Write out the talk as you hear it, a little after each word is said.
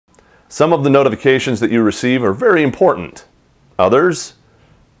Some of the notifications that you receive are very important. Others,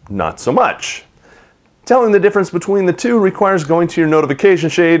 not so much. Telling the difference between the two requires going to your notification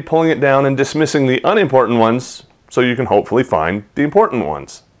shade, pulling it down, and dismissing the unimportant ones so you can hopefully find the important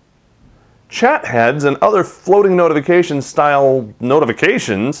ones. Chat heads and other floating notification style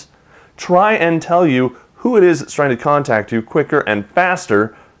notifications try and tell you who it is that's trying to contact you quicker and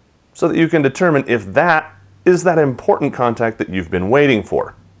faster so that you can determine if that is that important contact that you've been waiting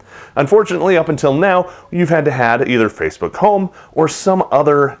for. Unfortunately, up until now, you've had to have either Facebook Home or some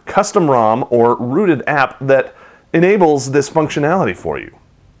other custom ROM or rooted app that enables this functionality for you.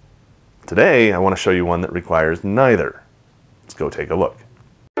 Today, I want to show you one that requires neither. Let's go take a look.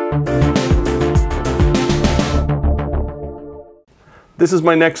 This is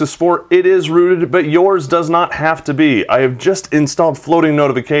my Nexus 4. It is rooted, but yours does not have to be. I have just installed floating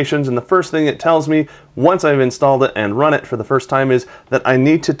notifications, and the first thing it tells me once I've installed it and run it for the first time is that I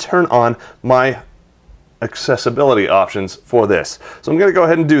need to turn on my accessibility options for this. So I'm going to go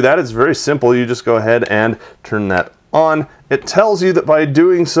ahead and do that. It's very simple. You just go ahead and turn that on. It tells you that by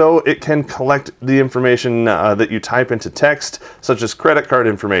doing so, it can collect the information that you type into text, such as credit card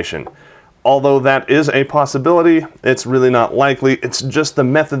information. Although that is a possibility, it's really not likely. It's just the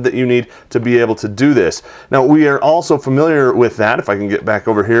method that you need to be able to do this. Now, we are also familiar with that, if I can get back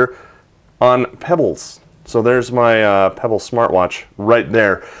over here, on Pebbles. So there's my Pebble smartwatch right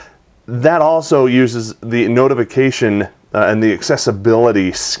there. That also uses the notification and the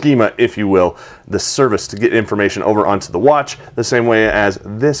accessibility schema, if you will, the service to get information over onto the watch, the same way as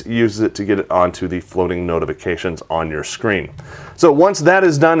this uses it to get it onto the floating notifications on your screen. So once that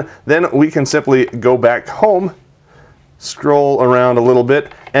is done, then we can simply go back home, scroll around a little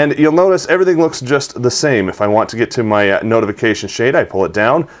bit, and you'll notice everything looks just the same. If I want to get to my notification shade, I pull it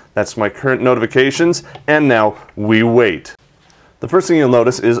down. That's my current notifications, and now we wait. The first thing you'll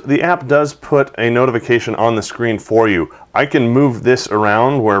notice is the app does put a notification on the screen for you. I can move this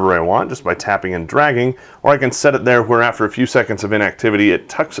around wherever I want just by tapping and dragging, or I can set it there where after a few seconds of inactivity it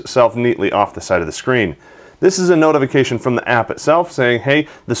tucks itself neatly off the side of the screen. This is a notification from the app itself saying, hey,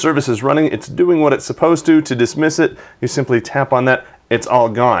 the service is running, it's doing what it's supposed to. To dismiss it, you simply tap on that, it's all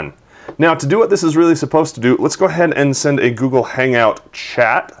gone. Now, to do what this is really supposed to do, let's go ahead and send a Google Hangout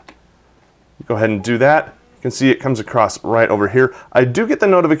chat. Go ahead and do that. You can see it comes across right over here. I do get the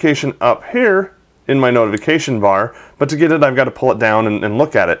notification up here in my notification bar, but to get it, I've got to pull it down and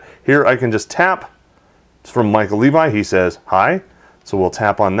look at it. Here, I can just tap. It's from Michael Levi. He says, hi. So we'll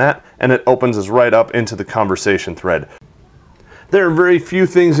tap on that, and it opens us right up into the conversation thread. There are very few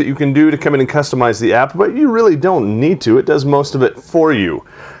things that you can do to come in and customize the app, but you really don't need to. It does most of it for you.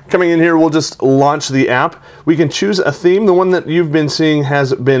 Coming in here, we'll just launch the app. We can choose a theme. The one that you've been seeing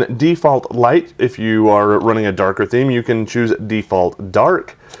has been default light. If you are running a darker theme, you can choose default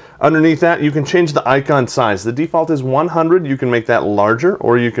dark. Underneath that, you can change the icon size. The default is 100. You can make that larger,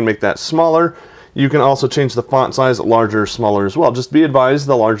 or you can make that smaller. You can also change the font size larger or smaller as well. Just be advised,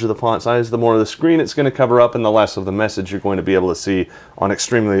 the larger the font size, the more of the screen it's going to cover up and the less of the message you're going to be able to see on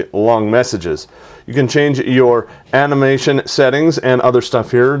extremely long messages. You can change your animation settings and other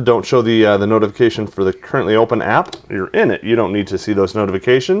stuff here. Don't show the notification for the currently open app. You're in it. You don't need to see those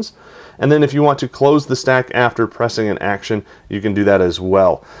notifications. And then if you want to close the stack after pressing an action, you can do that as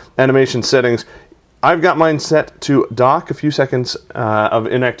well. Animation settings. I've got mine set to dock a few seconds of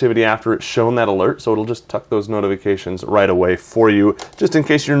inactivity after it's shown that alert, so it'll just tuck those notifications right away for you, just in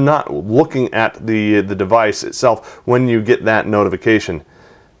case you're not looking at the device itself when you get that notification.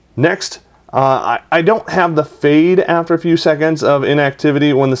 Next, I don't have the fade after a few seconds of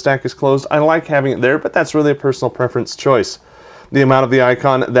inactivity when the stack is closed. I like having it there, but that's really a personal preference choice. The amount of the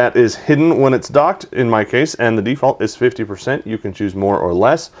icon that is hidden when it's docked, in my case, and the default is 50%. You can choose more or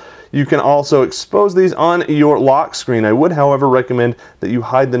less. You can also expose these on your lock screen. I would, however, recommend that you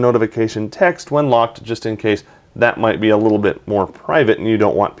hide the notification text when locked, just in case that might be a little bit more private and you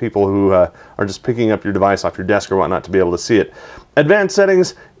don't want people who are just picking up your device off your desk or whatnot to be able to see it. Advanced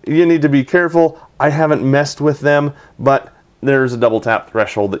settings, you need to be careful. I haven't messed with them, but there's a double tap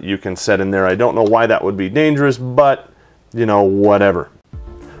threshold that you can set in there. I don't know why that would be dangerous, but you know, whatever.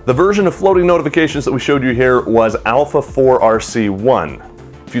 The version of floating notifications that we showed you here was Alpha 4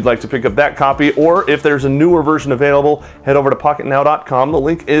 RC1. If you'd like to pick up that copy, or if there's a newer version available, head over to Pocketnow.com. The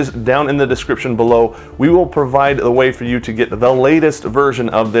link is down in the description below. We will provide the way for you to get the latest version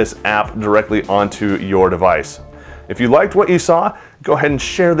of this app directly onto your device. If you liked what you saw, go ahead and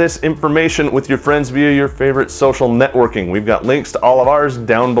share this information with your friends via your favorite social networking. We've got links to all of ours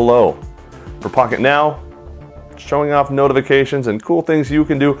down below. For Pocketnow, showing off notifications and cool things you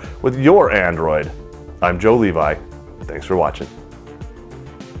can do with your Android, I'm Joe Levi. Thanks for watching.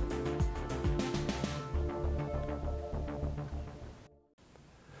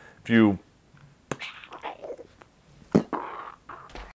 If you